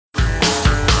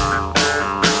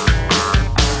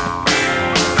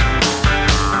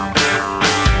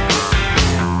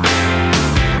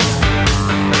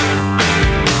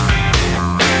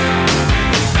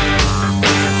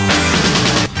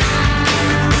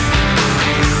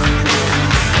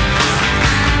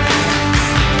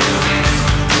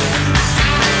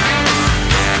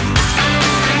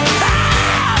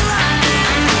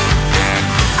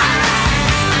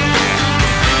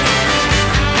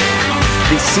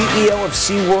CEO of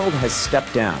SeaWorld has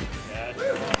stepped down.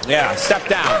 Yeah, stepped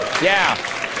down. Yeah.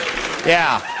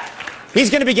 He's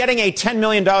going to be getting a $10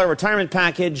 million retirement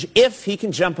package if he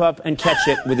can jump up and catch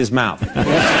it with his mouth. Jump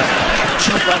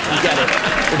up and get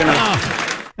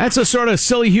it. That's a sort of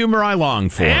silly humor I long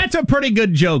for. That's a pretty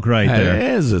good joke right there. It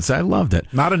is. I loved it.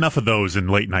 Not enough of those in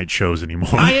late night shows anymore.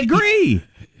 I agree.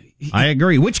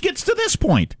 Which gets to this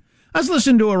point. I was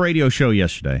listening to a radio show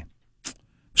yesterday,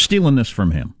 stealing this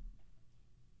from him.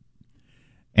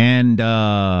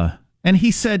 And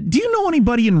he said, do you know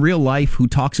anybody in real life who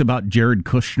talks about Jared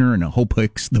Kushner and Hope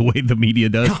Hicks the way the media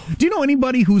does? Do you know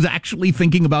anybody who's actually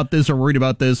thinking about this or worried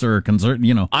about this or concerned,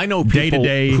 I know people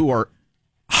day-to-day who are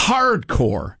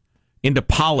hardcore into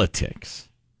politics,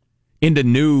 into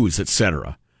news,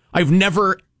 etc. I've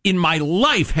never in my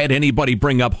life had anybody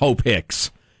bring up Hope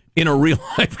Hicks in a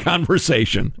real-life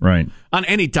conversation. Right. On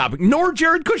any topic, nor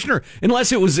Jared Kushner,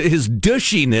 unless it was his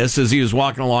douchiness as he was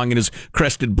walking along in his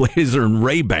crested blazer and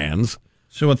Ray-Bans.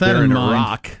 So with that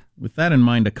in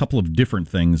mind, a couple of different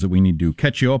things that we need to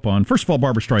catch you up on. First of all,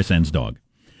 Barbra Streisand's dog.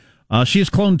 She has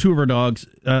cloned two of her dogs.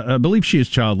 I believe she is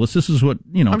childless. This is what,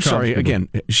 I'm sorry, again,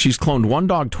 she's cloned one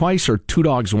dog twice or two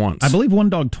dogs once? I believe one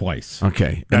dog twice.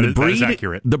 Okay. That And is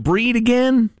accurate. The breed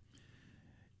again?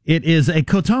 It is a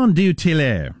Coton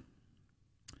d'Utilaire.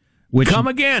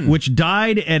 Which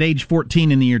died at age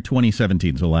 14 in the year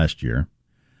 2017, so last year.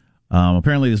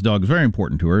 Apparently this dog is very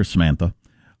important to her, Samantha.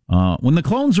 When the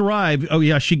clones arrived,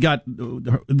 she got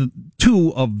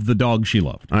two of the dogs she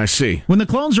loved. I see. When the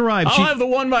clones arrived... I'll have the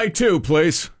 1x2,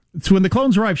 please. So when the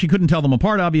clones arrived, she couldn't tell them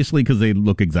apart, obviously, because they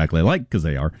look exactly alike, because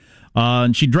they are.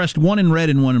 And she dressed one in red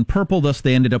and one in purple, thus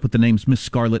they ended up with the names Miss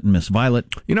Scarlet and Miss Violet.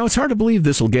 It's hard to believe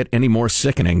this will get any more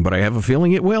sickening, but I have a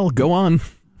feeling it will. Go on.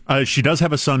 She does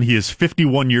have a son. He is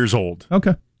 51 years old.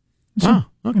 Okay. So,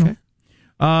 okay.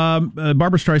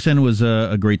 Barbra Streisand was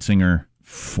a great singer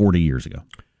 40 years ago.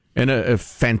 And a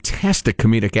fantastic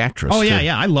comedic actress. Oh,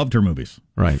 yeah. I loved her movies.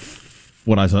 Right.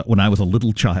 When I was a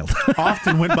little child.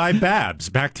 Often went by Babs.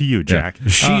 Back to you, Jack. Yeah.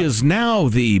 She is now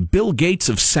the Bill Gates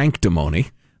of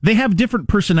sanctimony. They have different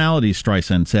personalities,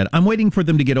 Streisand said. I'm waiting for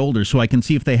them to get older so I can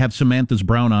see if they have Samantha's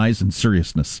brown eyes and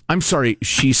seriousness. I'm sorry,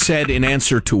 she said in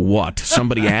answer to what?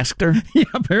 Somebody asked her? Yeah,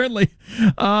 apparently.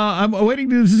 I'm waiting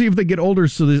to see if they get older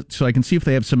so I can see if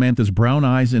they have Samantha's brown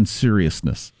eyes and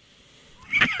seriousness.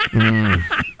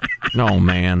 No,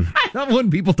 man. I love when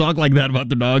people talk like that about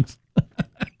their dogs.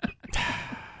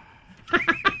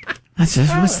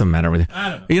 What's the matter with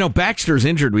you? Baxter's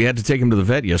injured. We had to take him to the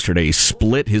vet yesterday. He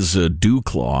split his dew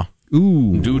claw.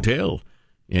 Ooh. Dew tail.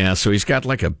 Yeah, so he's got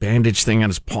like a bandage thing on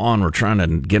his paw, and we're trying to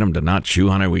get him to not chew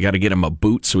on it. We got to get him a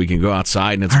boot so he can go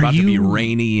outside, and it's about to be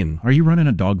rainy. And are you running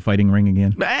a dog fighting ring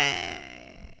again?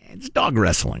 It's dog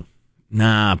wrestling.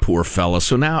 Nah, poor fella.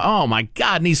 So now, oh my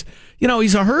God, and he's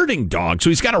a herding dog, so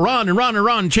he's got to run and run and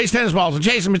run and chase tennis balls and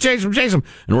chase him and chase him and chase him.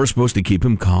 And we're supposed to keep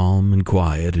him calm and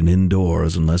quiet and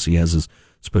indoors unless he has his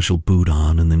special boot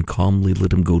on, and then calmly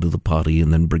let him go to the potty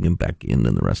and then bring him back in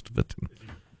and the rest of it.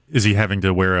 Is he having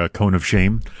to wear a cone of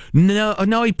shame? No,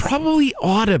 he probably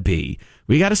ought to be.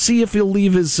 We got to see if he'll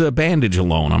leave his bandage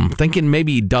alone. I'm thinking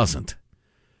maybe he doesn't.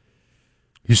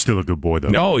 He's still a good boy, though.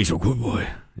 No, he's a good boy.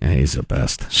 Yeah, he's the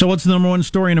best. So what's the number one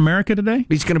story in America today?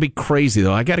 He's going to be crazy,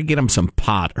 though. I got to get him some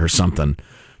pot or something,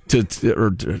 because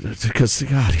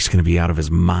God, he's going to be out of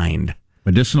his mind.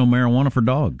 Medicinal marijuana for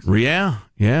dogs. Yeah.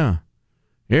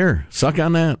 Here, suck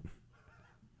on that.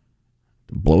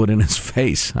 Blow it in his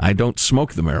face. I don't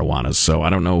smoke the marijuana, so I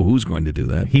don't know who's going to do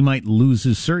that. He might lose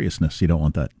his seriousness. You don't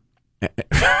want that.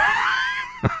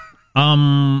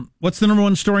 What's the number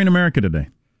one story in America today?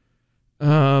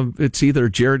 It's either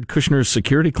Jared Kushner's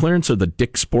security clearance or the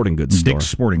Dick's Sporting Goods store. Dick's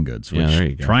Sporting Goods. Which, yeah, there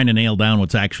you go. Trying to nail down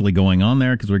what's actually going on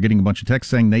there, because we're getting a bunch of texts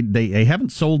saying they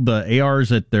haven't sold the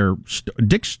ARs at their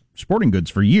Dick's Sporting Goods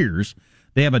for years.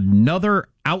 They have another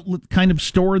outlet kind of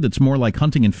store that's more like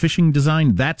hunting and fishing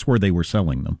design. That's where they were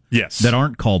selling them. Yes. That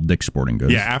aren't called Dick's Sporting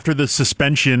Goods. Yeah, after the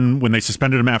suspension, when they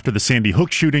suspended them after the Sandy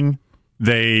Hook shooting,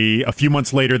 a few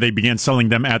months later, they began selling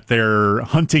them at their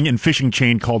hunting and fishing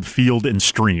chain called Field and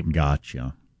Stream.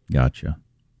 Gotcha.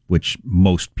 Which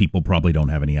most people probably don't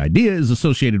have any idea is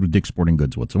associated with Dick's Sporting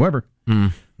Goods whatsoever.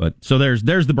 But so there's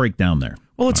the breakdown there.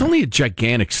 Well, it's only a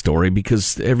gigantic story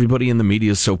because everybody in the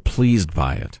media is so pleased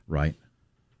by it. Right.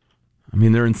 I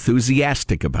mean, they're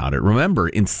enthusiastic about it. Remember,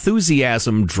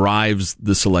 enthusiasm drives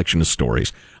the selection of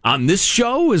stories on this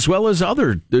show as well as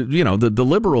other, the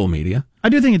liberal media. I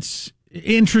do think it's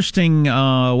interesting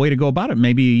way to go about it.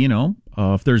 Maybe,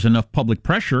 if there's enough public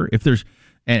pressure,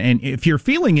 And if your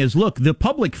feeling is, look, the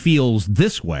public feels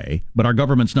this way, but our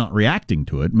government's not reacting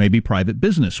to it, maybe private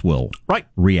business will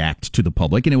react to the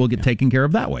public, and it will get taken care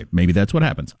of that way. Maybe that's what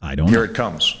happens. I don't know. Here it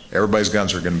comes. Everybody's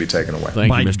guns are going to be taken away.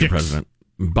 Thank you, Mr. President.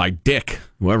 By Dick,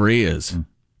 whoever he is.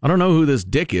 I don't know who this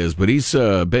Dick is, but he's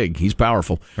big. He's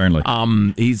powerful. Apparently.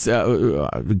 He's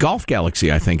Golf Galaxy,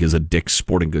 I think, is a Dick's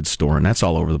Sporting Goods store, and that's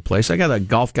all over the place. I got a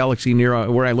Golf Galaxy near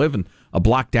where I live, and a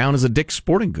block down is a Dick's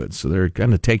Sporting Goods, so they're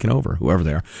kind of taking over, whoever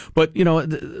they are. But,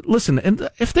 listen, and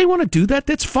if they want to do that,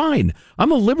 that's fine.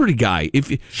 I'm a Liberty guy. If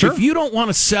you don't want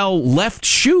to sell left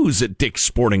shoes at Dick's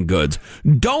Sporting Goods,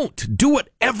 don't. Do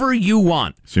whatever you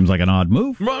want. Seems like an odd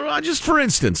move. Well, just for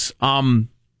instance,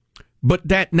 but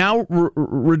that now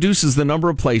reduces the number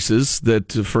of places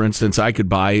that, for instance, I could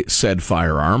buy said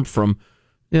firearm from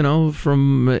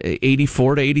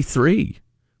 84 to 83.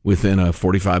 Within a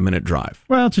 45-minute drive.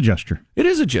 Well, it's a gesture. It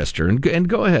is a gesture, and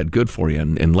go ahead, good for you,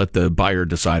 and let the buyer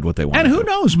decide what they want. And who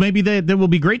knows? Maybe they will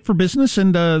be great for business,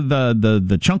 and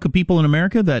the chunk of people in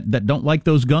America that don't like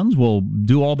those guns will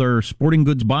do all their sporting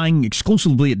goods buying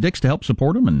exclusively at Dick's to help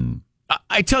support them. And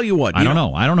I tell you what, I don't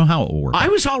know how it will work. I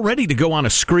was all ready to go on a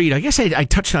screed. I guess I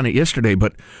touched on it yesterday,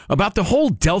 but about the whole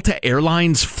Delta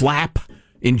Airlines flap.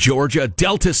 In Georgia,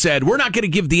 Delta said, we're not going to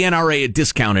give the NRA a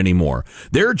discount anymore.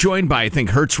 They're joined by, I think,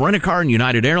 Hertz Rent-A-Car and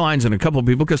United Airlines and a couple of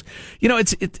people because,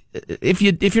 if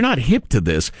you're not hip to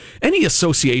this, any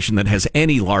association that has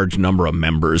any large number of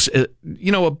members, a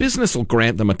business will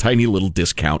grant them a tiny little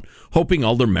discount, hoping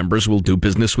all their members will do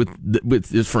business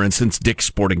with for instance, Dick's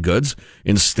Sporting Goods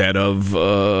instead of,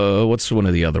 what's one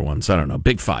of the other ones? I don't know,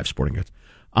 Big Five Sporting Goods.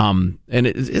 And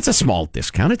it's a small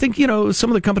discount. I think,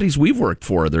 some of the companies we've worked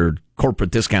for, they're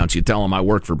corporate discounts. You tell them I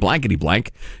work for blankety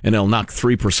blank and they'll knock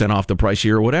 3% off the price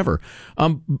here or whatever.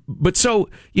 But so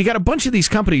you got a bunch of these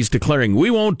companies declaring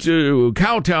we won't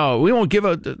kowtow, we won't give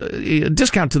a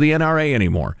discount to the NRA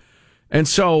anymore. And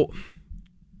so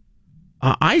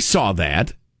I saw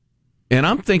that and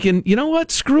I'm thinking, you know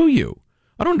what? Screw you.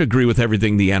 I don't agree with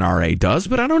everything the NRA does,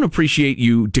 but I don't appreciate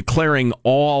you declaring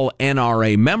all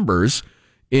NRA members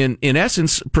in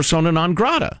essence, persona non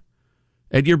grata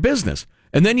at your business.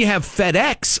 And then you have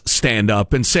FedEx stand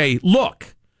up and say,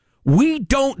 look, we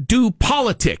don't do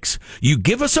politics. You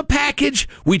give us a package,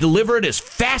 we deliver it as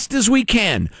fast as we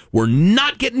can. We're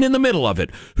not getting in the middle of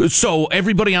it. So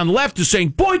everybody on the left is saying,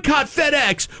 boycott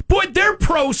FedEx. Boy, they're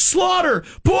pro-slaughter.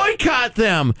 Boycott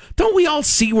them. Don't we all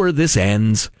see where this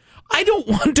ends? I don't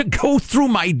want to go through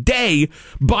my day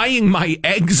buying my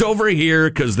eggs over here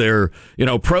because they're,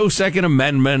 pro-Second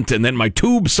Amendment, and then my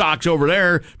tube socks over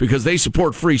there because they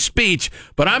support free speech,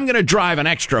 but I'm going to drive an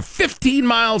extra 15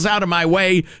 miles out of my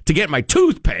way to get my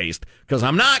toothpaste because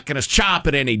I'm not going to shop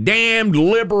at any damned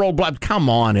liberal blood. Come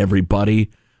on, everybody.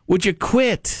 Would you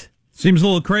quit? Seems a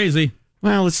little crazy.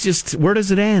 Well, it's just, where does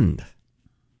it end?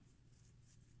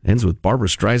 Ends with Barbara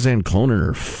Streisand cloning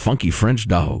her funky French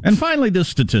dogs. And finally, this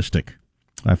statistic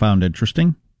I found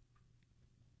interesting.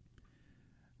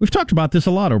 We've talked about this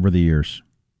a lot over the years.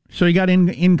 So you got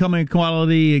income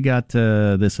inequality, you got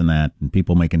this and that, and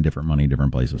people making different money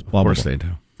different places. Blah, of course blah, they blah.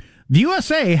 do. The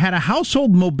USA had a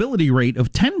household mobility rate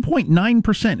of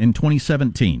 10.9% in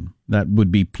 2017. That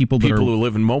would be people who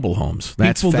live in mobile homes.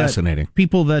 That's fascinating.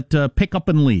 People that pick up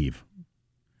and leave.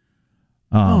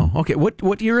 Okay.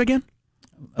 What year again?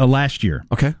 Last year.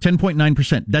 Okay.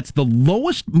 10.9%. That's the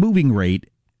lowest moving rate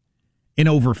in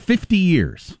over 50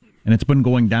 years. And it's been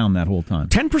going down that whole time.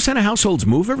 10% of households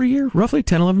move every year? Roughly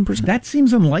 10, 11%? That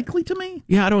seems unlikely to me.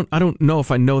 Yeah, I don't know if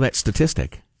I know that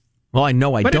statistic. Well, I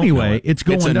know I but don't anyway, know it. It's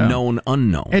going down. It's a known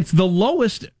unknown. It's the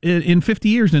lowest in 50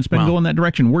 years, and it's been going that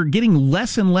direction. We're getting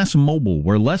less and less mobile.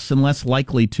 We're less and less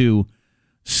likely to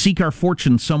seek our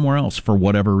fortune somewhere else for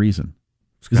whatever reason.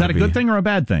 Is that a good thing or a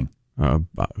bad thing?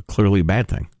 Clearly a bad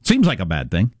thing. Seems like a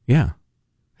bad thing. Yeah,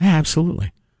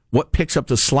 absolutely. What picks up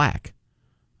the slack?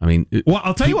 I mean... Well,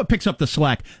 I'll tell you what picks up the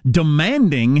slack.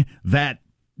 Demanding that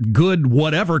good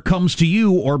whatever comes to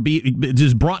you or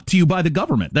is brought to you by the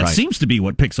government. That seems to be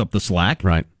what picks up the slack.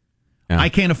 Right. Yeah. I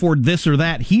can't afford this or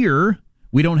that here.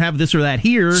 We don't have this or that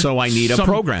here. So I need a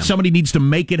program. Somebody needs to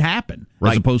make it happen,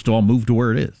 as opposed to I'll move to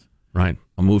where it is. Right.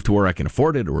 I'll move to where I can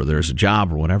afford it, or there's a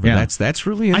job or whatever. Yeah. That's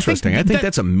really interesting. I think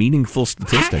that's a meaningful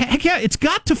statistic. Heck yeah, it's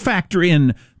got to factor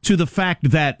in to the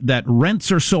fact that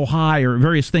rents are so high or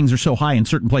various things are so high in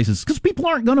certain places because people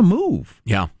aren't going to move.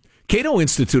 Yeah. Cato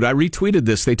Institute, I retweeted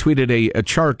this. They tweeted a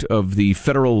chart of the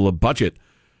federal budget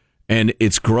and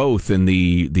its growth in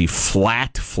the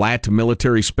flat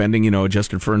military spending,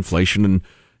 adjusted for inflation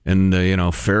and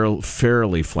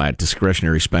fairly flat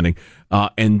discretionary spending,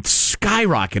 and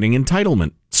skyrocketing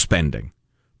entitlement spending.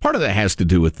 Part of that has to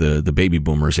do with the baby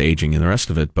boomers aging and the rest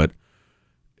of it, but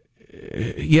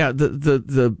yeah,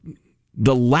 the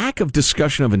lack of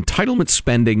discussion of entitlement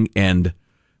spending and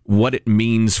what it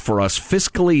means for us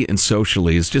fiscally and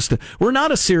socially is just we're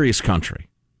not a serious country.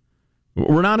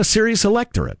 We're not a serious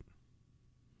electorate.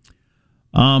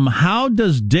 How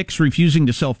does Dick's refusing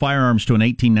to sell firearms to an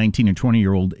 18, 19, and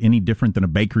 20-year-old any different than a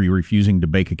bakery refusing to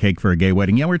bake a cake for a gay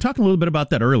wedding? Yeah, we were talking a little bit about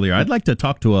that earlier. I'd like to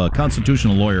talk to a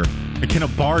constitutional lawyer. Can a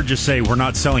bar just say we're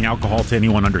not selling alcohol to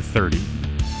anyone under 30?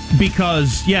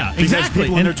 Because exactly.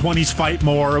 People in their 20s fight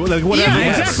more. Like, whatever. Yeah,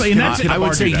 exactly. And I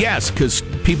would say yes, because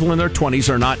people in their 20s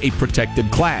are not a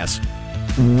protected class,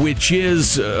 which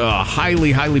is a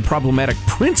highly, highly problematic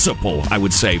principle, I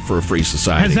would say, for a free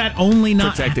society. Has that only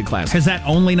not protected class? Has that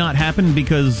only not happened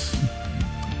because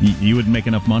you would make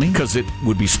enough money? Because it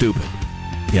would be stupid.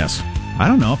 Yes. I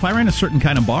don't know. If I ran a certain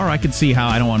kind of bar, I could see how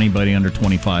I don't want anybody under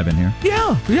 25 in here.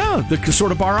 Yeah, the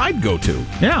sort of bar I'd go to.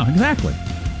 Yeah, exactly.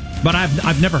 But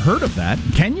I've never heard of that.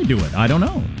 Can you do it? I don't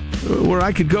know. Where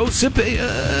I could go sip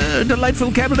a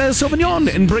delightful Cabernet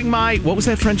Sauvignon and bring my, what was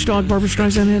that French dog Barbra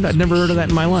Streisand had? I'd never heard of that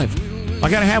in my life. I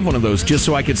got to have one of those just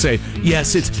so I could say,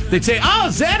 yes, they'd say, oh,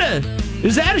 is that a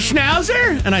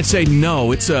Schnauzer? And I'd say,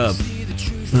 no, it's a,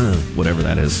 whatever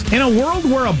that is. In a world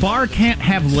where a bar can't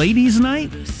have ladies'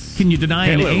 night, can you deny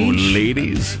an age?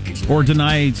 Ladies. Or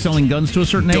deny selling guns to a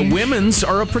certain age? The women's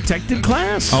are a protected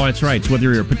class. Oh, that's right. It's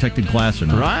whether you're a protected class or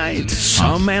not. Right.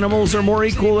 Some animals are more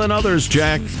equal than others,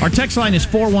 Jack. Our text line is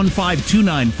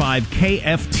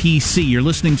 415-295-KFTC. You're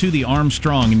listening to the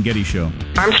Armstrong and Getty Show.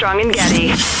 Armstrong and Getty.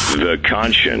 The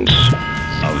conscience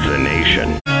of the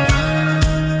nation.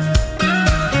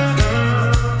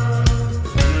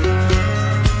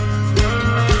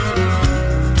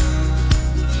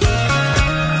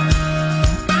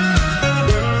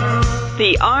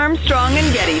 The Armstrong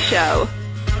and Getty Show.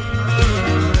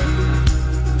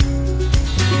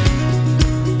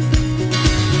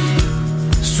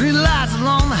 Streetlights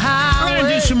along the highway. We're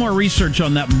going to do some more research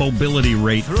on that mobility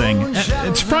rate thing.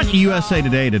 It's front USA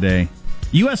today.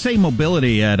 USA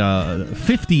mobility at a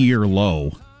 50-year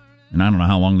low. And I don't know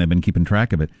how long they've been keeping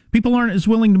track of it. People aren't as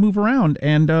willing to move around,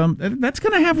 and that's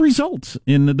going to have results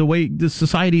in the way the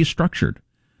society is structured.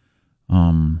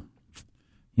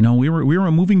 We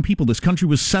were moving people. This country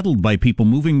was settled by people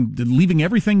leaving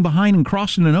everything behind and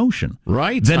crossing an ocean.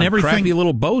 Right. Then everything, crappy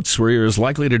little boats where you're as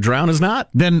likely to drown as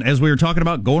not. Then, as we were talking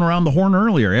about going around the Horn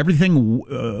earlier, everything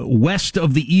west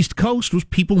of the East Coast was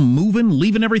people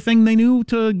leaving everything they knew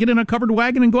to get in a covered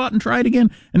wagon and go out and try it again.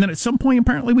 And then at some point,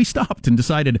 apparently, we stopped and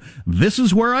decided, this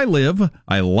is where I live.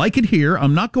 I like it here.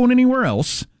 I'm not going anywhere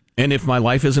else. And if my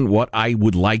life isn't what I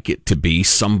would like it to be,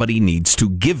 somebody needs to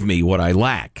give me what I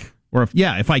lack. Or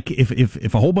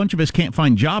if a whole bunch of us can't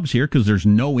find jobs here because there's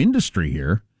no industry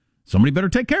here, somebody better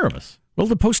take care of us. Well,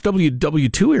 the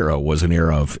post-WW2 era was an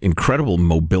era of incredible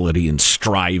mobility and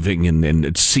striving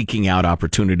and seeking out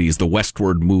opportunities, the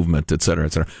westward movement, et cetera,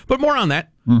 et cetera. But more on that.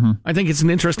 Mm-hmm. I think it's an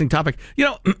interesting topic.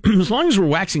 As long as we're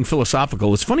waxing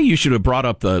philosophical, it's funny you should have brought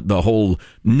up the whole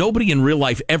nobody in real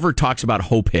life ever talks about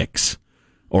Hope Hicks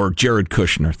or Jared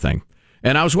Kushner thing.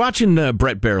 And I was watching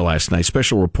Brett Baer last night,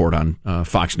 special report on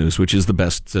Fox News, which is the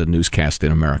best newscast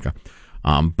in America.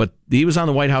 But he was on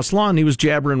the White House lawn. He was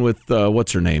jabbering with,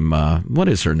 what's her name? What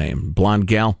is her name? Blonde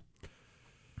gal?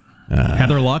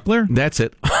 Heather Locklear? That's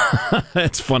it.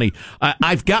 That's funny.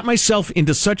 I've got myself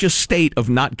into such a state of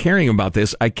not caring about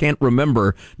this, I can't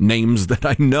remember names that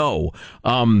I know.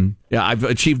 I've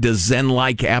achieved a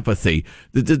Zen-like apathy.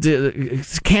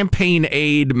 The campaign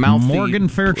aide, mouthy. Morgan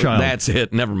Fairchild. That's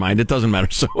it. Never mind. It doesn't matter.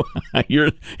 So I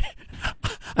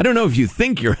don't know if you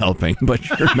think you're helping, but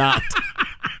you're not.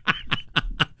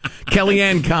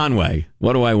 Kellyanne Conway.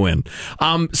 What do I win?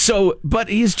 But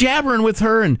he's jabbering with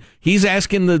her, and he's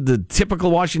asking the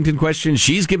typical Washington questions.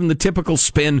 She's giving the typical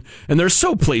spin, and they're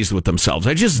so pleased with themselves.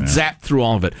 I just zapped through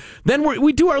all of it. Then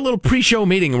we do our little pre-show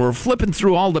meeting, and we're flipping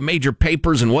through all the major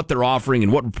papers and what they're offering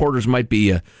and what reporters might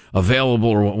be available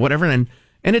or whatever. And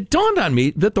it dawned on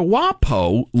me that the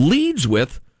WAPO leads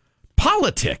with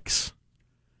politics.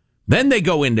 Then they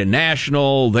go into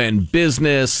national, then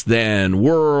business, then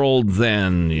world,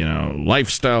 then,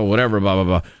 lifestyle, whatever, blah, blah,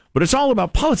 blah. But it's all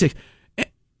about politics.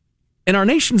 And our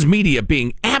nation's media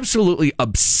being absolutely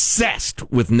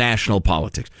obsessed with national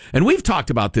politics. And we've talked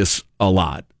about this a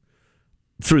lot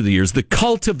through the years, the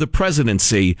cult of the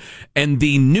presidency and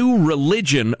the new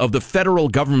religion of the federal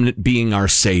government being our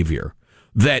savior.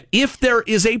 That if there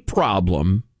is a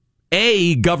problem,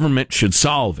 A, government should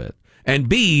solve it. And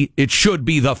B, it should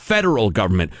be the federal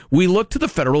government. We look to the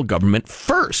federal government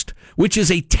first, which is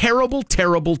a terrible,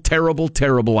 terrible, terrible,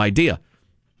 terrible idea.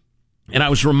 And I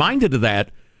was reminded of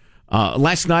that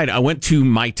last night. I went to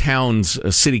my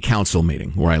town's city council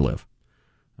meeting where I live.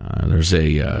 There's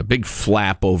a big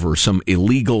flap over some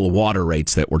illegal water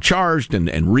rates that were charged and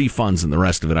refunds and the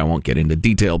rest of it. I won't get into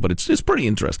detail, but it's pretty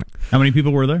interesting. How many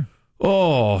people were there?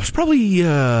 Oh, it's probably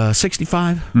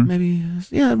 65, maybe.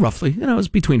 Yeah, roughly. It was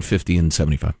between 50 and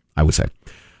 75, I would say.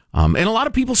 And a lot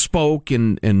of people spoke,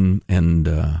 and it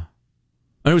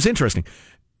was interesting.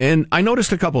 And I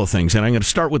noticed a couple of things, and I'm going to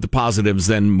start with the positives,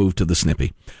 then move to the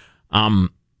snippy. I've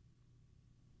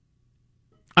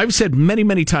said many,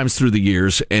 many times through the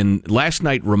years, and last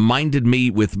night reminded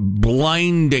me with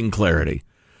blinding clarity,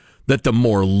 that the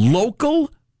more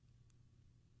local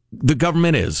the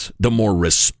government is, the more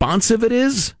responsive it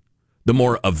is, the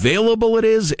more available it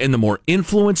is, and the more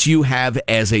influence you have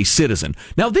as a citizen.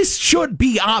 Now, this should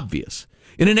be obvious.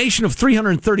 In a nation of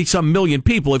 330-some million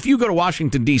people, if you go to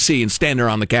Washington, D.C. and stand there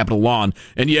on the Capitol lawn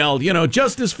and yell,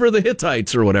 justice for the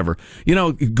Hittites or whatever,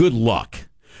 good luck.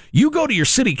 You go to your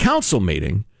city council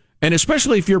meeting, and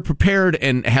especially if you're prepared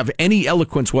and have any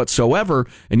eloquence whatsoever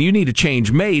and you need a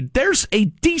change made, there's a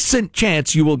decent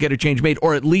chance you will get a change made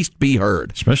or at least be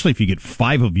heard. Especially if you get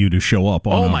 5 of you to show up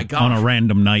on a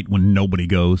random night when nobody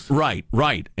goes. Right.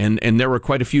 And there were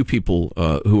quite a few people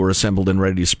who were assembled and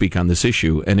ready to speak on this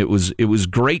issue, and it was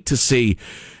great to see.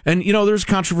 And there's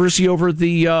controversy over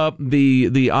the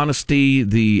honesty,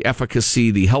 the efficacy,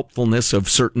 the helpfulness of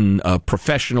certain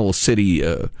professional city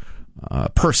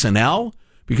personnel.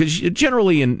 Because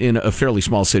generally in a fairly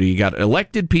small city, you got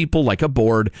elected people like a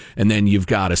board, and then you've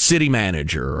got a city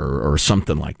manager or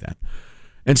something like that.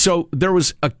 And so there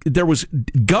was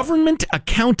government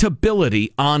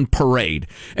accountability on parade,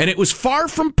 and it was far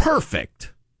from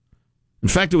perfect. In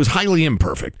fact, it was highly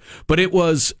imperfect, but it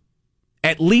was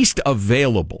at least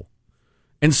available.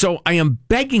 And so I am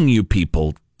begging you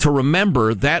people to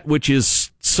remember that which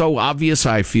is so obvious.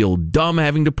 I feel dumb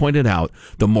having to point it out.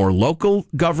 The more local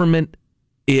government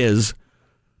is,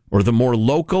 or the more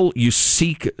locally you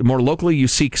seek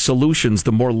solutions,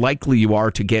 the more likely you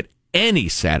are to get any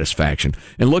satisfaction.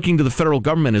 And looking to the federal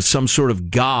government as some sort of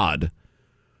God,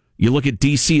 you look at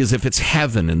D.C. as if it's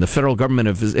heaven and the federal government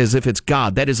as if it's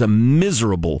God. That is a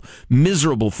miserable,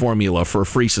 miserable formula for a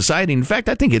free society. In fact,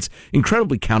 I think it's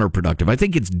incredibly counterproductive. I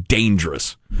think it's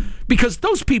dangerous because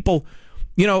those people,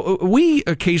 we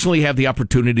occasionally have the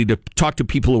opportunity to talk to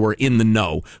people who are in the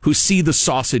know, who see the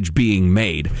sausage being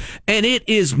made. And it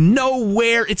is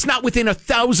nowhere, it's not within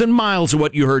 1,000 miles of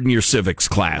what you heard in your civics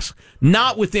class.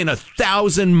 Not within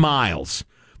 1,000 miles.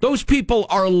 Those people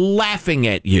are laughing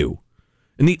at you.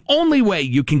 And the only way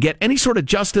you can get any sort of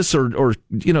justice or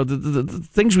the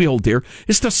things we hold dear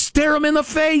is to stare them in the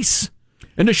face.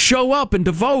 And to show up and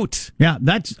to vote. Yeah,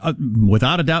 that's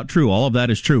without a doubt true. All of that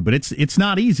is true, but it's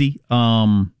not easy.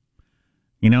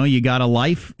 You got a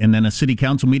life, and then a city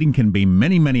council meeting can be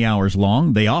many, many hours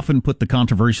long. They often put the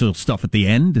controversial stuff at the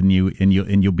end, and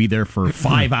you'll be there for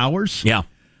 5 hours. Yeah.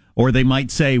 Or they might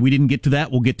say, we didn't get to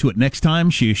that, we'll get to it next time.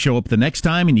 So you show up the next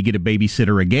time, and you get a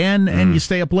babysitter again, and you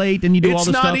stay up late, and you do all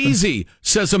this stuff. It's not easy,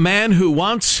 says a man who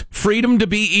wants freedom to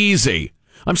be easy.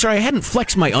 I'm sorry, I hadn't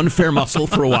flexed my unfair muscle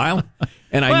for a while.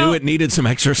 And I knew it needed some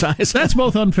exercise. That's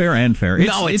both unfair and fair.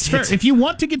 It's fair. If you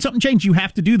want to get something changed, you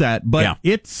have to do that. But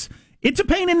it's a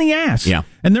pain in the ass. Yeah.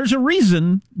 And there's a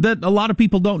reason that a lot of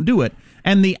people don't do it.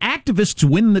 And the activists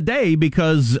win the day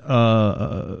because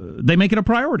they make it a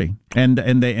priority. And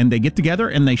they get together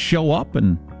and they show up.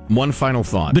 And one final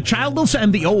thought. The childless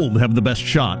and the old have the best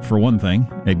shot, for one thing,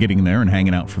 at getting there and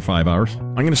hanging out for 5 hours.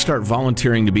 I'm going to start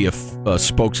volunteering to be a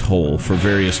spokeshole for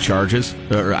various charges.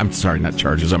 I'm sorry, not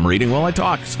charges. I'm reading while I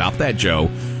talk. Stop that, Joe.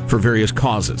 For various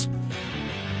causes.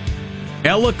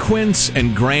 Eloquence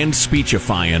and grand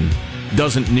speechifying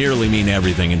doesn't nearly mean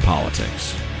everything in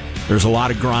politics. There's a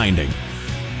lot of grinding.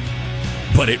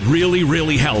 But it really,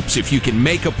 really helps if you can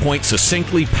make a point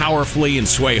succinctly, powerfully, and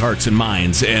sway hearts and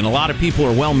minds. And a lot of people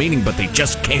are well-meaning, but they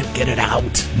just can't get it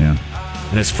out. Yeah.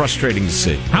 And it's frustrating to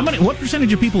see. What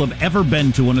percentage of people have ever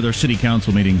been to one of their city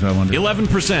council meetings, I wonder?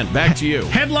 11%. Back to you.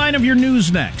 Headline of your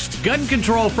news next. Gun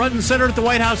control front and center at the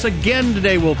White House again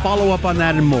today. We'll follow up on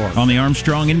that and more. On the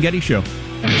Armstrong and Getty Show.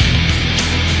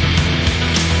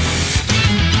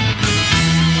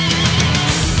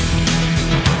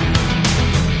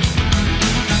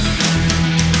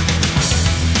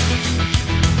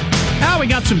 We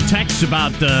got some texts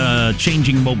about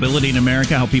changing mobility in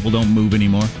America, how people don't move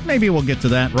anymore. Maybe we'll get to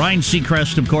that. Ryan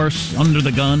Seacrest, of course, under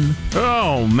the gun.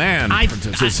 Oh, man.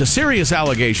 It's a serious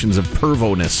allegations of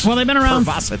pervo-ness. Well, they've been around.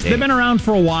 Pervosity. They've been around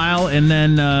for a while, and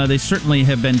then they certainly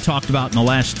have been talked about in the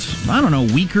last,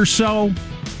 week or so.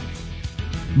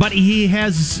 But he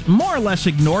has more or less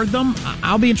ignored them.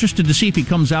 I'll be interested to see if he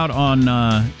comes out on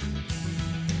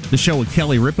the show with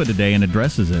Kelly Ripa today and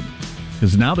addresses it.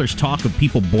 Because now there's talk of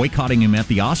people boycotting him at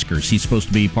the Oscars. He's supposed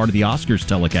to be part of the Oscars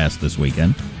telecast this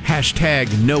weekend.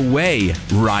 Hashtag no way,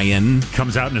 Ryan.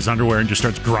 Comes out in his underwear and just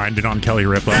starts grinding on Kelly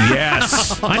Ripa.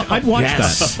 Yes. I'd watch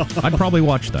that. I'd probably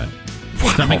watch that.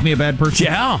 Does that make me a bad person?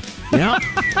 Yeah. Wow.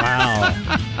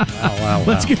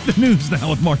 Let's get the news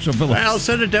now with Marshall Phillips. Well,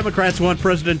 Senate Democrats want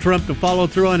President Trump to follow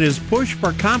through on his push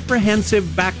for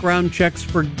comprehensive background checks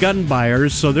for gun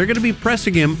buyers, so they're going to be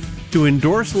pressing him to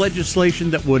endorse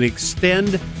legislation that would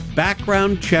extend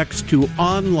background checks to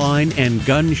online and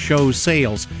gun show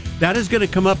sales. That is going to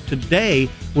come up today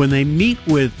when they meet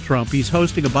with Trump. He's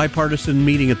hosting a bipartisan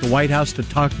meeting at the White House to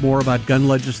talk more about gun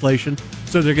legislation,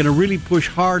 so they're going to really push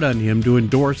hard on him to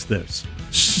endorse this.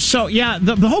 So, yeah,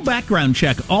 the whole background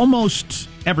check, almost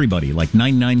everybody, like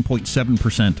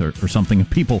 99.7% or something of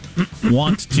people,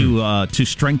 want to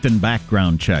strengthen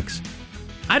background checks.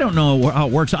 I don't know how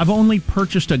it works. I've only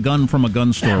purchased a gun from a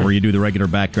gun store where you do the regular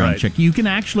background check. You can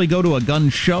actually go to a gun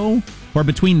show or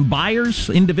between buyers,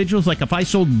 individuals. Like if I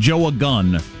sold Joe a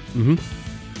gun,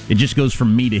 it just goes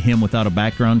from me to him without a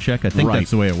background check. I think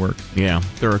that's the way it works. Yeah,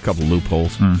 there are a couple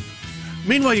loopholes.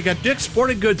 Meanwhile, you got Dick's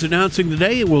Sporting Goods announcing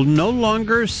today it will no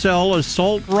longer sell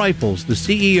assault rifles. The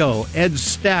CEO, Ed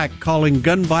Stack, calling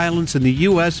gun violence in the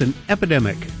U.S. an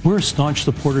epidemic. We're staunch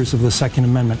supporters of the Second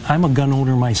Amendment. I'm a gun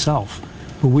owner myself.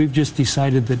 But we've just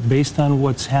decided that based on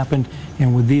what's happened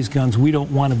and with these guns, we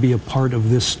don't want to be a part of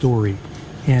this story.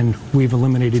 And we've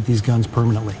eliminated these guns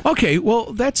permanently. Okay,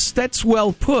 well, that's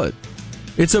well put.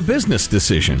 It's a business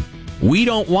decision. We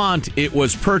don't want it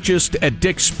was purchased at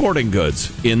Dick's Sporting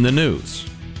Goods in the news.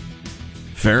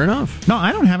 Fair enough. No,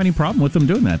 I don't have any problem with them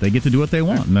doing that. They get to do what they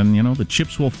want. And then, the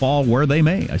chips will fall where they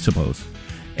may, I suppose.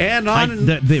 And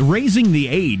the raising the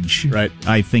age,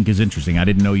 I think, is interesting. I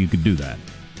didn't know you could do that.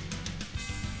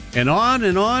 And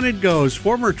on it goes.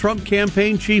 Former Trump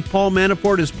campaign chief Paul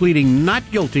Manafort is pleading not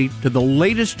guilty to the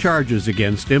latest charges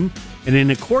against him. And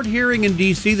in a court hearing in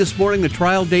D.C. this morning, the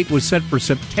trial date was set for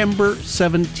September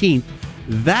 17th.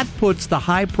 That puts the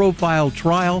high-profile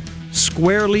trial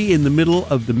squarely in the middle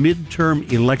of the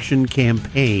midterm election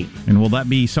campaign. And will that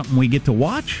be something we get to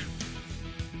watch?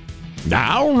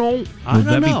 I don't know. Will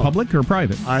that be public or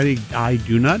private? I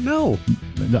do not know.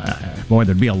 Boy,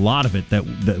 there'd be a lot of it that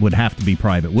would have to be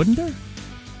private, wouldn't there?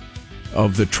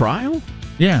 Of the trial?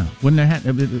 Yeah. Wouldn't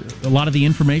it a lot of the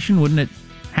information, wouldn't it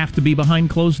have to be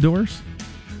behind closed doors?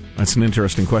 That's an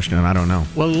interesting question, and I don't know.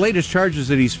 Well, the latest charges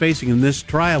that he's facing in this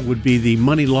trial would be the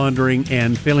money laundering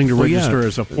and failing to register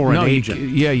as a foreign agent.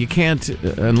 You can't,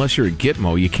 unless you're a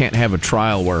Gitmo, you can't have a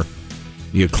trial where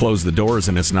you close the doors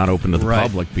and it's not open to the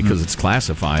public because it's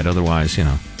classified. Otherwise,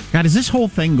 God, is this whole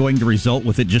thing going to result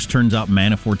with it just turns out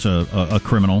Manafort's a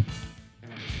criminal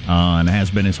and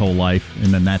has been his whole life,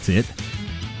 and then that's it?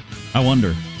 I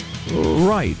wonder.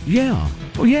 Right. Yeah.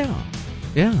 Oh, yeah.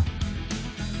 Yeah.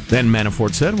 Then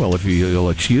Manafort said, well, if you'll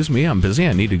excuse me, I'm busy.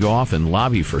 I need to go off and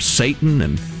lobby for Satan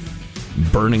and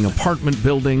burning apartment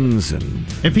buildings and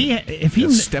if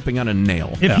he stepping on a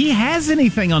nail. If he has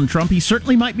anything on Trump, he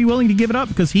certainly might be willing to give it up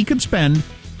because he could spend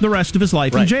the rest of his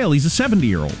life in jail. He's a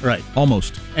 70-year-old. Right.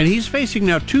 Almost. And he's facing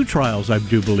now 2 trials, I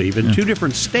do believe, in 2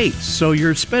 different states. So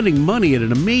you're spending money at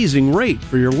an amazing rate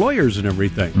for your lawyers and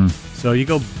everything. So you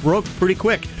go broke pretty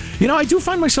quick. I do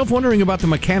find myself wondering about the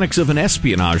mechanics of an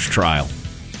espionage trial.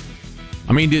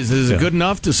 I mean, is it good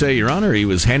enough to say, Your Honor, he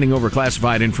was handing over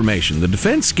classified information? The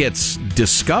defense gets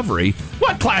discovery.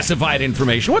 What classified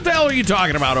information? What the hell are you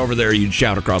talking about over there? You'd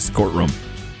shout across the courtroom.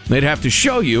 They'd have to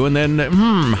show you, and then,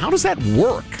 how does that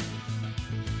work?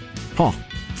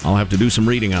 I'll have to do some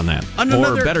reading on that.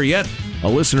 Or better yet, a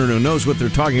listener who knows what they're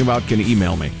talking about can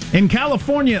email me. In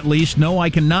California, at least, no, I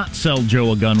cannot sell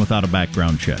Joe a gun without a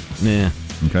background check. Yeah.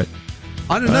 Okay.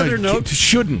 On another note...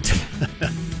 Shouldn't.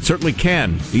 Certainly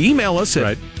can. Email us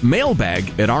at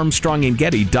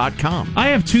mailbag@armstrongandgetty.com. I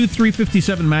have 2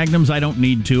 357 Magnums. I don't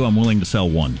need 2. I'm willing to sell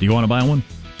 1. Do you want to buy one?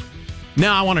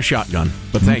 No, I want a shotgun,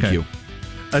 but thank you.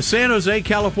 A San Jose,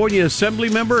 California assembly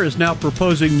member is now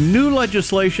proposing new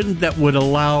legislation that would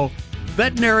allow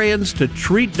veterinarians to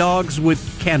treat dogs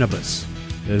with cannabis.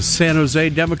 The San Jose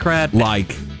Democrat...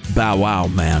 Like Bow Wow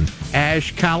Man.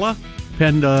 Ash Kala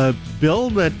penned a bill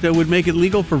that would make it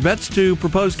legal for vets to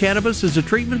propose cannabis as a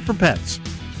treatment for pets.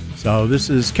 So this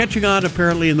is catching on,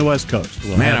 apparently, in the West Coast.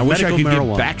 Man, I wish I could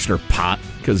get Baxter pot,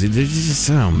 because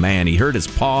he hurt his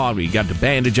paw, he got the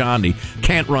bandage on, he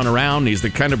can't run around, he's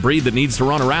the kind of breed that needs to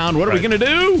run around. What are we going to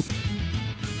do?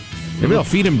 Maybe I'll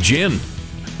feed him gin.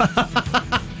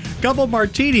 Couple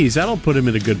martinis, that'll put him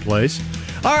in a good place.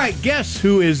 All right, guess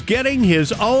who is getting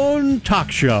his own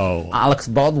talk show? Alex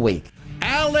Baldwin.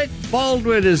 Alec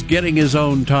Baldwin is getting his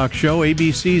own talk show.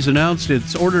 ABC's announced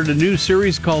it's ordered a new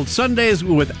series called Sundays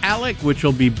with Alec, which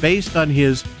will be based on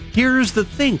his Here's the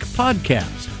Think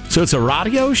podcast. So it's a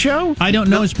radio show? I don't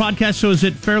know his podcast, so is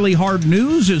it fairly hard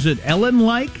news? Is it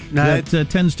Ellen-like? That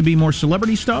tends to be more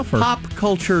celebrity stuff? Or? Pop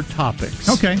culture topics.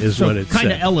 Okay. Is so what it's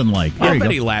kind of Ellen-like. I bet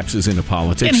he lapses into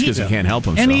politics because he can't help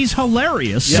himself. And he's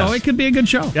hilarious, so it could be a good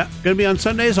show. Yeah, going to be on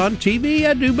Sundays on TV,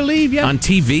 I do believe. Yeah. On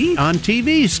TV? On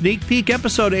TV. Sneak peek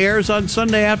episode airs on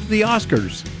Sunday after the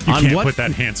Oscars. You can't put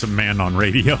that handsome man on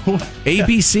radio.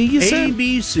 ABC, you said?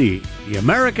 ABC, the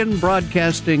American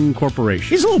Broadcasting Corporation.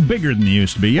 He's a little bigger than he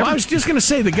used to be. Well, I was just going to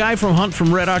say, the guy from Hunt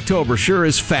from Red October sure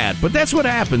is fat, but that's what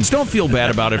happens. Don't feel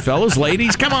bad about it, fellas.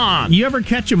 Ladies, come on. You ever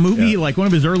catch a movie, like one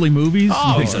of his early movies?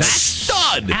 Oh, he's a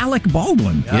stud. Alec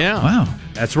Baldwin. Yeah. Wow.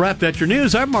 That's a wrap. That's your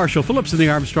news. I'm Marshall Phillips in the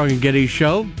Armstrong and Getty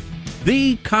Show.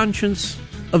 The conscience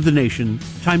of the nation.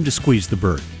 Time to squeeze the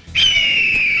bird.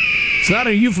 It's not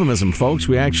a euphemism, folks.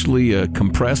 We actually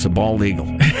compress a bald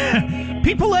eagle.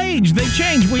 People age, they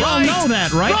change. We all know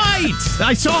that, right? Right.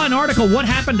 I saw an article, What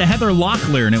Happened to Heather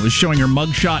Locklear, and it was showing her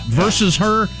mugshot versus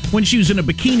her when she was in a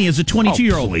bikini as a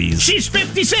 22-year-old. Oh, please. She's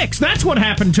 56. That's what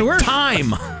happened to her.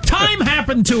 Time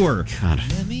happened to her. God.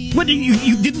 What,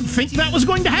 you didn't think that was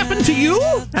going to happen to you?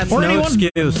 That's or no anyone?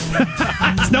 excuse.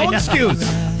 It's no excuse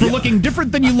for looking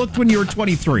different than you looked when you were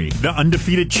 23. The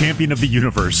undefeated champion of the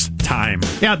universe. Time.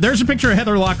 Yeah, there's a picture of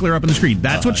Heather Locklear up on the screen.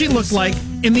 That's what she looked like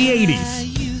in the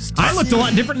 80s. I looked a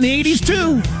lot different in the 80s,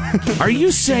 too. Are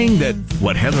you saying that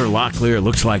what Heather Locklear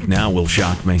looks like now will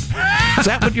shock me? Is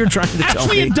that what you're trying to tell me?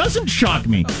 Actually, it doesn't shock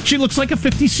me. She looks like a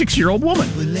 56-year-old woman,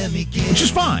 which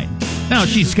is fine. Now,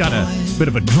 she's got a bit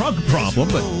of a drug problem,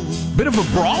 but Bit of a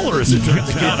brawler, as it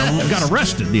turns out. got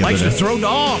arrested the other Likes day. to throw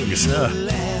dogs.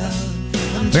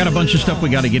 We got a bunch of stuff we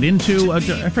got to get into. I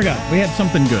forgot. We had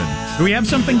something good. Do we have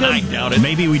something good? I doubt it.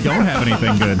 Maybe we don't have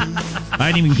anything good.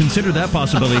 I didn't even consider that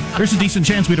possibility. There's a decent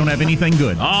chance we don't have anything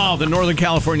good. Oh, the Northern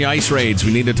California ice raids.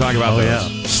 We need to talk about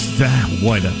those.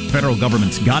 Boy, the federal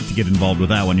government's got to get involved with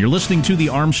that one. You're listening to the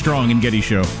Armstrong and Getty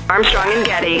Show. Armstrong and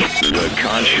Getty. The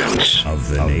conscience of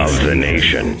the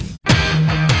nation.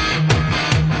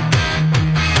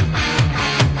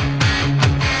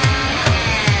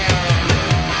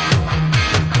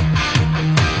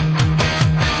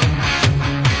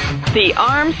 The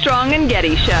Armstrong and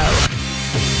Getty Show.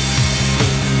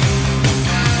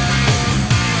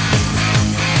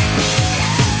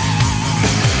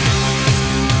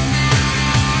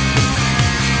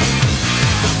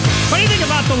 What do you think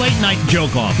about the late night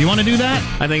joke off? You want to do that?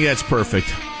 I think that's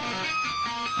perfect.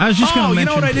 I was just going to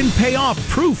mention. You know what? I didn't pay off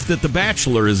proof that The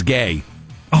Bachelor is gay.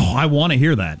 Oh, I want to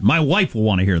hear that. My wife will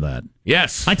want to hear that.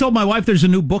 Yes. I told my wife there's a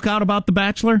new book out about The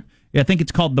Bachelor. I think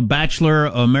it's called The Bachelor,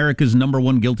 America's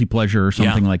 #1 Guilty Pleasure or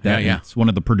something like that. Yeah. It's one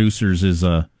of the producers is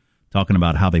talking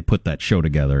about how they put that show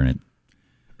together. And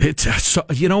It's so,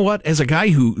 you know what? As a guy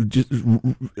who just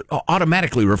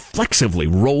automatically, reflexively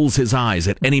rolls his eyes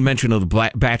at any mention of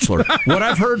The Bachelor, what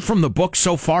I've heard from the book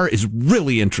so far is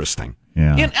really interesting.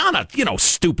 Yeah. On a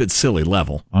stupid, silly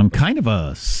level. on kind of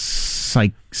a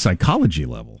psychology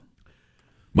level.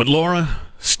 But Laura,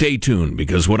 stay tuned,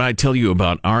 because what I tell you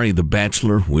about Ari the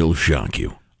Bachelor will shock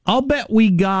you. I'll bet we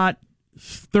got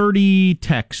 30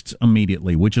 texts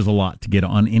immediately, which is a lot to get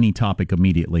on any topic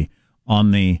immediately.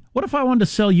 On the, what if I wanted to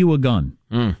sell you a gun?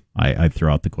 I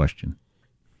throw out the question.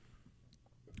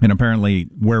 And apparently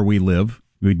where we live,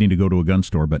 we'd need to go to a gun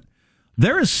store. But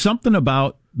there is something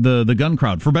about the gun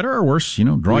crowd, for better or worse,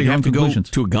 draw your own conclusions.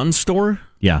 Go to a gun store?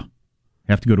 Yeah.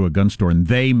 Have to go to a gun store, and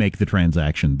they make the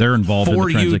transaction. They're involved in the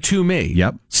transaction. For you to me.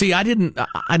 Yep. See, I didn't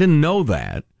know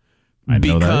that. I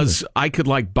know because I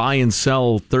could buy and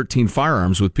sell 13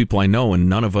 firearms with people I know, and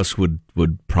none of us would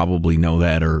probably know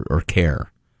that or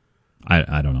care.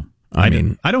 I don't know. I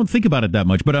mean, I don't think about it that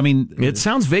much, but I mean, it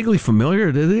sounds vaguely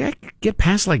familiar. Did they get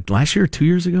past last year or 2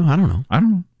 years ago? I don't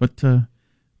know. But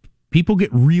people get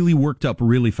really worked up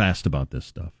really fast about this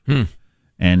stuff.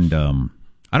 And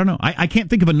I don't know. I can't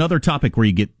think of another topic where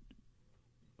you get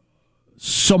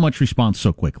so much response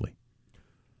so quickly.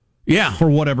 Yeah. For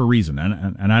whatever reason.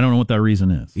 And I don't know what that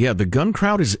reason is. Yeah, the gun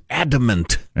crowd is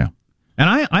adamant. Yeah.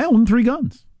 And I own 3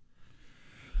 guns.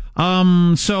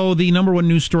 So the #1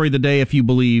 news story of the day, if you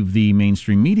believe the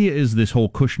mainstream media, is this whole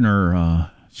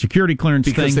Kushner security clearance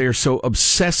thing. Because they are so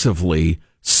obsessively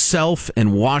self-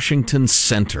 and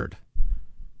Washington-centered.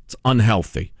 It's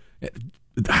unhealthy.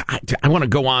 I want to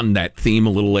go on that theme a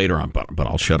little later on, but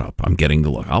I'll shut up. I'm getting the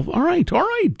look. All right.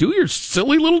 Do your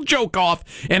silly little joke off,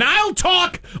 and I'll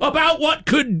talk about what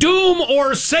could doom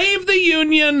or save the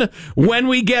union when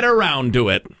we get around to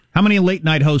it. How many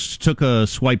late-night hosts took a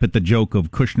swipe at the joke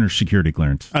of Kushner's security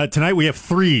clearance? Tonight we have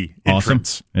 3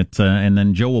 entrants. Awesome. And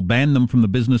then Joe will ban them from the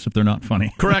business if they're not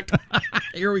funny. Correct.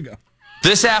 Here we go.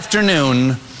 This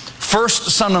afternoon,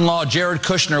 first son-in-law Jared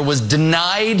Kushner was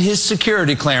denied his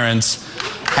security clearance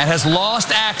and has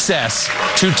lost access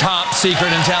to top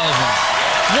secret intelligence.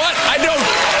 What?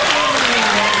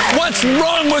 What's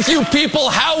wrong with you people?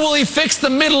 How will he fix the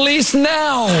Middle East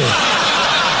now?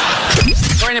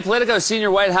 According to Politico,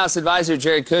 senior White House advisor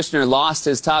Jared Kushner lost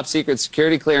his top secret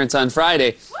security clearance on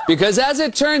Friday because, as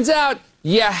it turns out,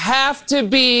 you have to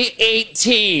be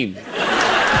 18.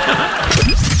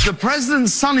 The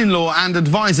president's son-in-law and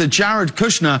advisor, Jared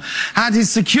Kushner, had his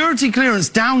security clearance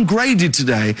downgraded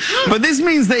today, but this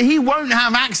means that he won't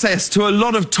have access to a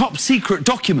lot of top-secret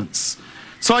documents.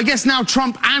 So I guess now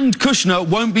Trump and Kushner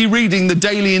won't be reading the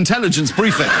daily intelligence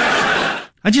briefing.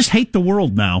 I just hate the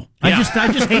world now. Yeah.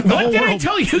 I just hate the whole world. What did I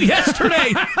tell you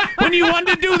yesterday when you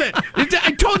wanted to do that?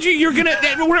 I told you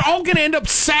we're all gonna end up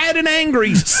sad and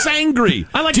angry, sangry.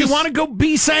 Do you want to go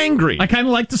be sangry? I kind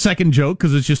of like the second joke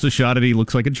because it's just a shot at he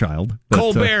looks like a child. But,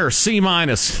 Colbert, C-.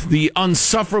 The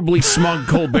unsufferably smug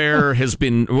Colbert has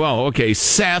been,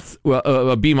 Seth,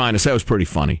 a B-. That was pretty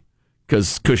funny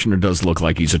because Kushner does look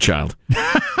like he's a child.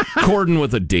 Corden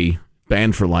with a D,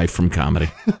 banned for life from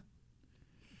comedy.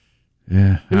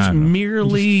 Yeah, it was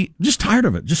merely just tired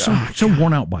of it. Just so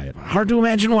worn out by it. Hard to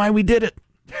imagine why we did it.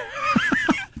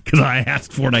 Because I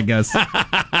asked for it, I guess.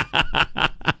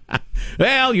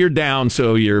 Well, you're down,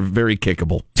 so you're very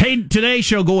kickable. Today's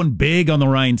show going big on the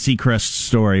Ryan Seacrest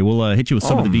story. We'll hit you with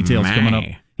some of the details coming up.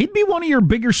 He'd be one of your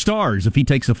bigger stars if he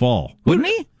takes a fall, wouldn't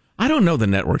he? I don't know the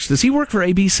networks. Does he work for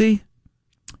ABC?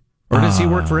 Or does he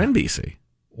work for NBC?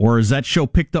 Or is that show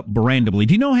picked up randomly?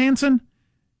 Do you know Hanson?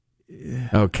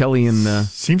 Oh, Kelly and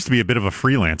seems to be a bit of a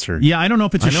freelancer. Yeah, I don't know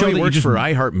if it's a show that that works for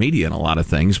iHeartMedia and a lot of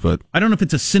things, but I don't know if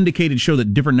it's a syndicated show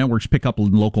that different networks pick up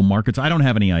in local markets. I don't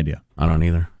have any idea. I don't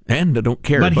either, and I don't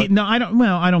care. But I don't.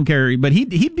 Well, I don't care. But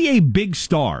he'd be a big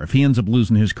star if he ends up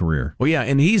losing his career. Well, yeah,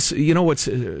 and he's what's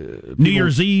New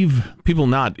Year's Eve. People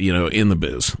not in the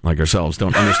biz like ourselves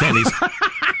don't understand.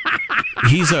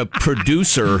 He's a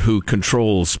producer who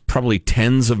controls probably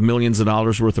tens of millions of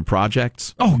dollars worth of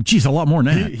projects. Oh, geez, a lot more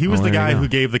than that. He was the guy who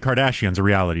gave the Kardashians a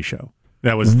reality show.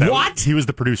 What? He was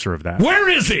the producer of that. Where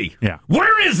is he? Yeah.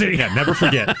 Where is he? Yeah, never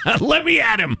forget. Let me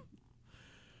at him.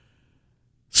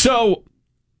 So,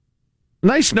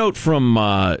 nice note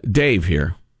from Dave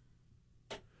here.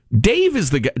 Dave is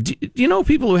the guy. Do you know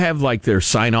people who have like their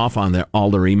sign off on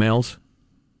all their emails?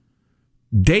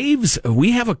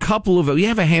 We have a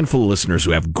handful of listeners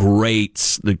who have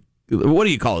great, what do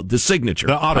you call it? The signature.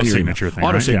 The auto signature thing.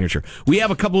 Auto right? signature. Yeah. We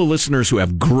have a couple of listeners who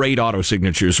have great auto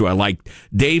signatures who I like.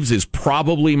 Dave's is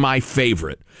probably my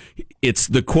favorite. It's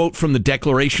the quote from the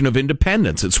Declaration of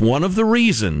Independence. It's one of the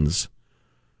reasons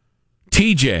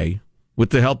TJ, with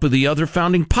the help of the other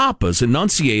founding papas,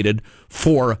 enunciated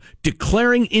for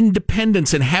declaring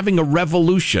independence and having a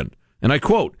revolution. And I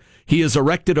quote, "He has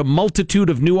erected a multitude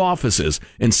of new offices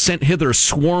and sent hither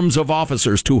swarms of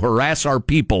officers to harass our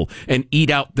people and eat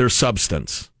out their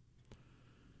substance."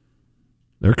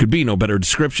 There could be no better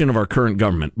description of our current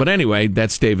government. But anyway,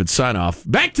 that's David's sign-off.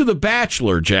 Back to The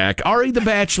Bachelor, Jack. Ari the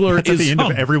Bachelor That's at the end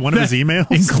of every one of his emails?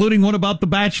 Including one about The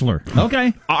Bachelor.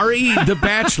 Okay. Ari the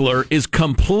Bachelor is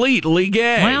completely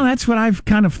gay. Well, that's what I've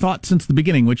kind of thought since the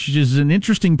beginning, which is an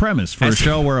interesting premise for a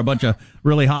show where a bunch of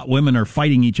really hot women are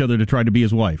fighting each other to try to be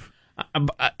his wife.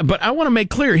 But I want to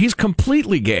make clear, he's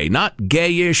completely gay. Not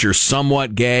gayish or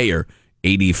somewhat gay or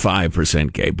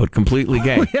 85% gay, but completely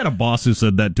gay. We had a boss who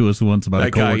said that to us once about a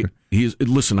coworker.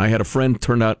 Listen, I had a friend,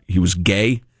 turned out he was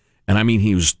gay, and I mean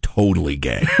he was totally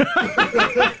gay.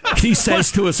 He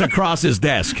says to us across his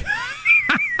desk.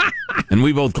 And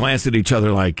we both glanced at each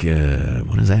other like,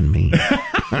 what does that mean?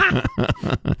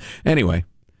 Anyway,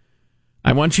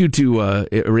 I want you to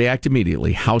react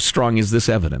immediately. How strong is this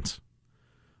evidence?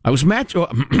 I was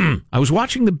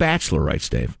watching The Bachelor, writes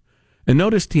Dave, and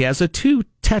noticed he has a tattoo.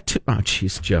 Oh,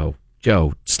 jeez, Joe.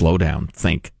 Joe, slow down.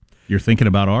 Think. You're thinking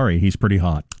about Ari. He's pretty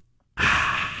hot.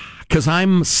 Because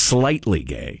I'm slightly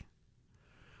gay.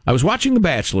 I was watching The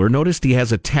Bachelor, noticed he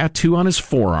has a tattoo on his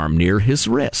forearm near his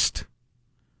wrist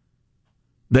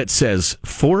that says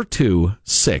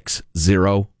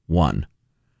 42601.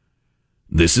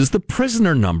 This is the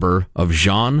prisoner number of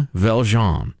Jean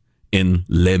Valjean in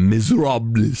Les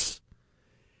Miserables.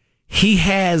 He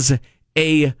has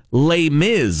a Les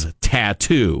Mis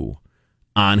tattoo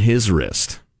on his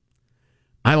wrist.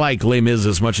 I like Les Mis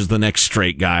as much as the next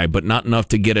straight guy, but not enough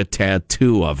to get a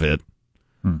tattoo of it.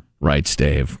 Writes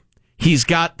Dave. He's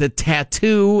got the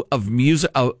tattoo of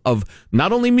music of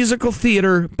not only musical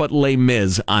theater but Les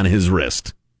Mis on his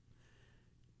wrist.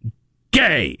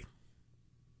 Gay,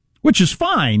 which is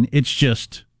fine. It's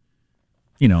just,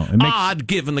 it makes odd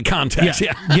given the context.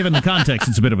 Yeah, given the context,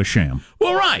 it's a bit of a sham.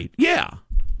 Well, right, yeah.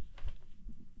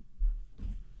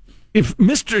 If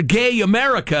Mr. Gay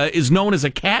America is known as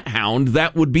a cat hound,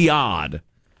 that would be odd.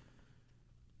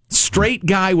 Straight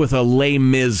guy with a Les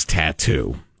Mis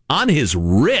tattoo on his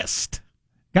wrist.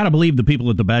 Gotta believe the people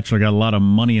at The Bachelor got a lot of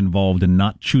money involved in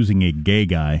not choosing a gay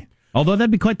guy. Although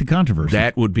that'd be quite the controversy.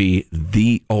 That would be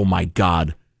oh my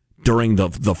God. During the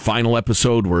final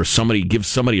episode where somebody gives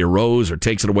somebody a rose or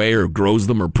takes it away or grows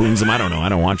them or prunes them. I don't know. I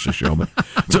don't watch the show. But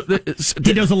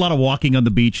he does a lot of walking on the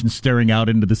beach and staring out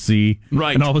into the sea.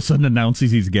 Right. And all of a sudden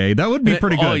announces he's gay. That would be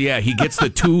pretty good. Oh, yeah. He gets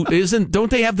the two. Don't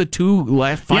they have the two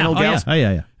last final gals?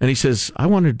 Yeah. And he says, I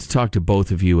wanted to talk to both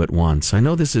of you at once. I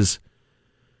know this is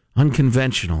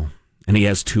unconventional. And he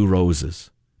has 2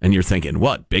 roses. And you're thinking,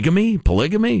 what? Bigamy?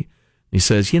 Polygamy? He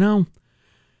says,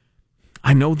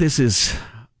 I know this is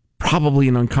probably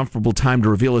an uncomfortable time to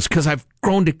reveal this because I've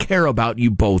grown to care about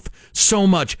you both so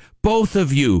much. Both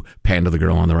of you. Pan to the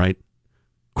girl on the right.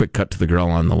 Quick cut to the girl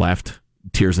on the left.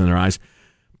 Tears in their eyes.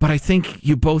 But I think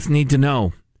you both need to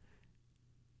know.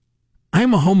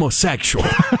 I'm a homosexual.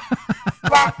 And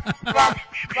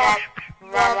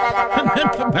then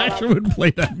The Bachelor would play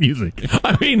that music.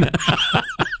 I mean,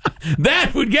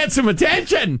 that would get some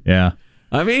attention. Yeah.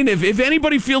 I mean, if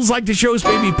anybody feels like the show's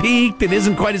maybe peaked and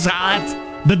isn't quite as hot.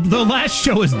 The last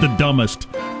show is the dumbest,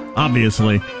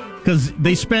 obviously, because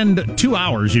they spend 2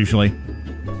 hours usually.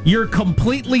 You're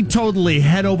completely, totally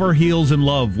head over heels in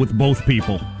love with both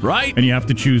people. Right. And you have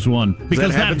to choose one.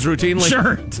 Because that happens routinely?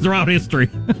 Sure. It's throughout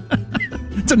history.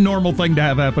 It's a normal thing to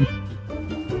have happen.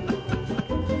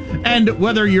 And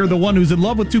whether you're the one who's in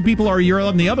love with 2 people or you're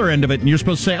on the other end of it and you're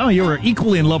supposed to say, oh, you were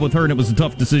equally in love with her and it was a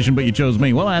tough decision, but you chose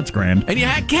me. Well, that's grand. And you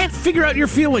can't figure out your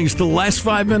feelings till the last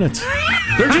 5 minutes.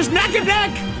 They're just neck and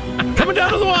neck, coming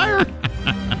down to the wire.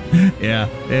 Yeah,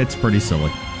 it's pretty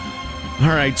silly. All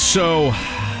right, so,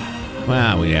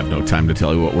 we have no time to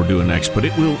tell you what we're doing next, but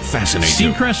it will fascinate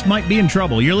you. Seacrest might be in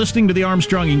trouble. You're listening to the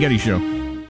Armstrong and Getty Show.